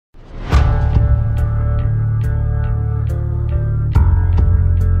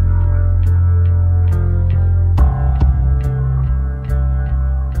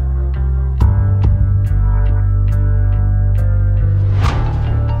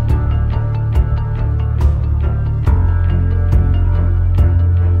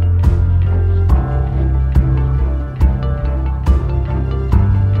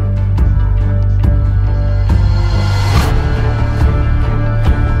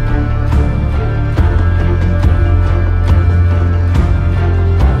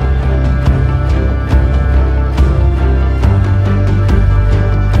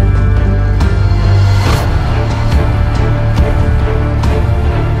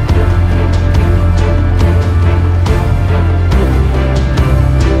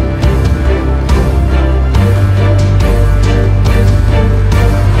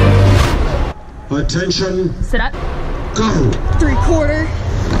Attention. Sit up. Go. 3/4.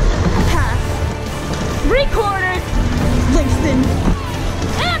 Half. 3/4. Lengthen.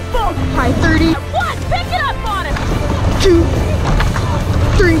 And full. High 30. 1. Pick it up on it. 2.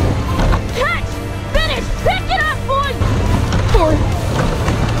 3. Catch. Finish. Pick it up, boys. 4.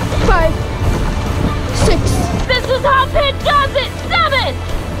 5. 6. This is how Pitt does it. 7.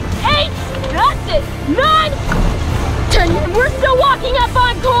 8. That's it. 9. 10. And we're still walking up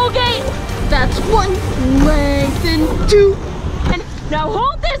on Colgate. That's 1. Lengthen. 2. And now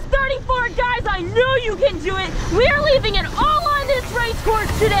hold this 34, guys. I know you can do it. We're leaving it all on this race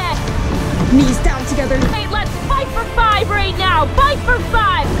course today. Knees down together. Hey, let's fight for 5 right now. Fight for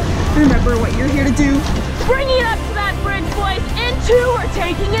 5. Remember what you're here to do. Bring it up to that bridge, boys. In 2, we're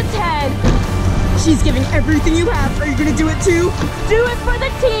taking a 10. She's giving everything you have. Are you gonna do it too? Do it for the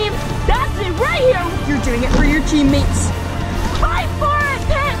team. That's it right here. You're doing it for your teammates. Fight for it,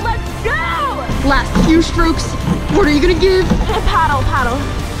 Pitt. Let's go. Last few strokes. What are you gonna give? Paddle, paddle.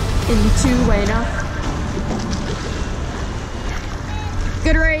 Into Wayna.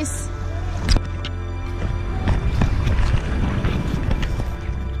 Good race.